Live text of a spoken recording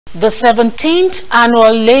The 17th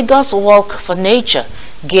annual Lagos Walk for Nature,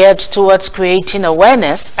 geared towards creating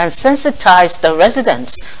awareness and sensitize the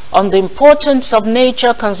residents on the importance of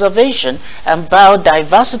nature conservation and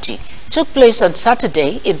biodiversity, took place on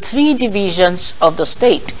Saturday in 3 divisions of the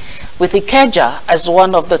state, with Ikeja as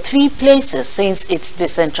one of the 3 places since its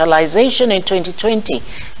decentralization in 2020.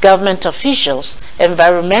 Government officials,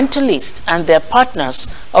 environmentalists and their partners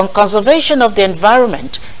on conservation of the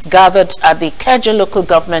environment gathered at the Ikeja Local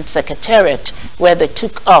Government Secretariat, where they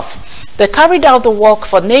took off. They carried out the Walk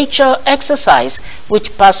for Nature exercise,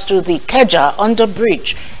 which passed through the Ikeja under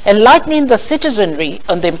bridge, enlightening the citizenry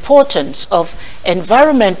on the importance of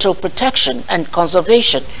environmental protection and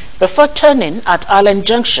conservation before turning at Allen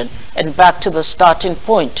Junction and back to the starting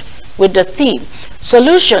point. With the theme,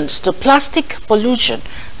 Solutions to Plastic Pollution,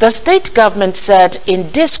 the state government said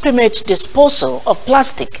indiscriminate disposal of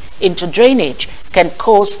plastic into drainage can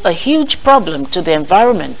cause a huge problem to the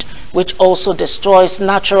environment, which also destroys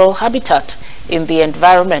natural habitat in the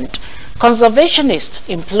environment. Conservationists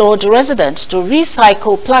implored residents to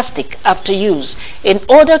recycle plastic after use in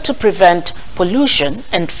order to prevent pollution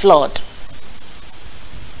and flood.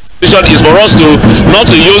 Is for us not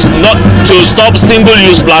to stop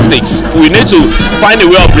single-use plastics. We need to find a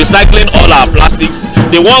way of recycling all our plastics,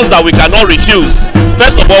 the ones that we cannot refuse.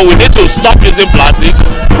 First of all, we need to stop using plastics.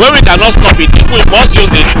 When we cannot stop it, if we must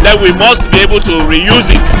use it, then we must be able to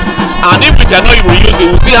reuse it. And if we cannot reuse it,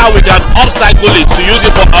 we'll see how we can upcycle it to use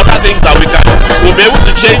it for other things that we'll be able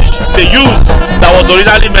to change the use that was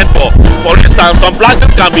originally meant for. For instance, some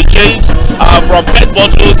plastics can be changed from PET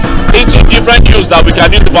bottles into different use that we can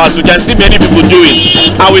use for, as we can see many people doing.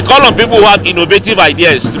 And we call on people who have innovative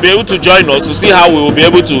ideas to be able to join us to see how we will be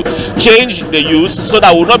able to change the use so that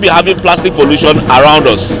we'll not be having plastic pollution around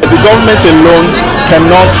us. The government alone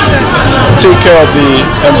cannot take care of the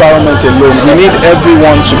environment alone. We need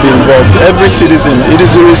everyone to be involved, every citizen. It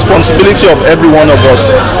is the responsibility of every one of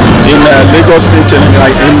us in Lagos State and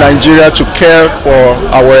in Nigeria to care for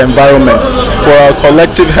our environment, for our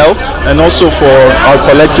collective health and also for our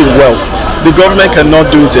collective wealth. The government cannot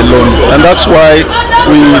do it alone, and that's why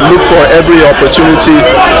we look for every opportunity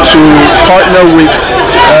to partner with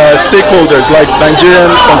stakeholders like Nigerian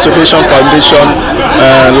Conservation Foundation,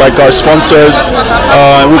 like our sponsors.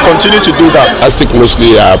 We continue to do that. Plastic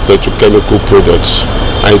mostly are petrochemical products,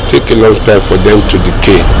 and it takes a long time for them to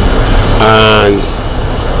decay. And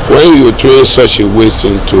when you throw such a waste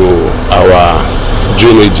into our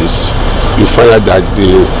drainages, you find out that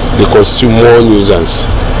they consume more nuisance,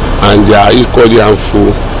 and they are equally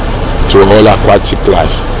harmful to all aquatic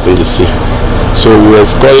life in the sea. So we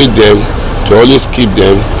encourage them to always keep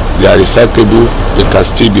them. They are recyclable, they can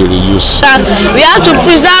still be reused. We have to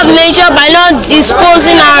preserve nature by not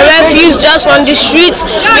disposing our refuse just on the streets.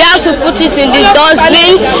 We have to put it in the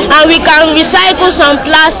dustbin, and we can recycle some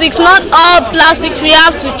plastics. Not all plastic we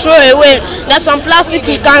have to throw away. There's some plastic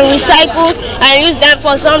we can recycle and use them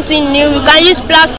for something new. We can use plastic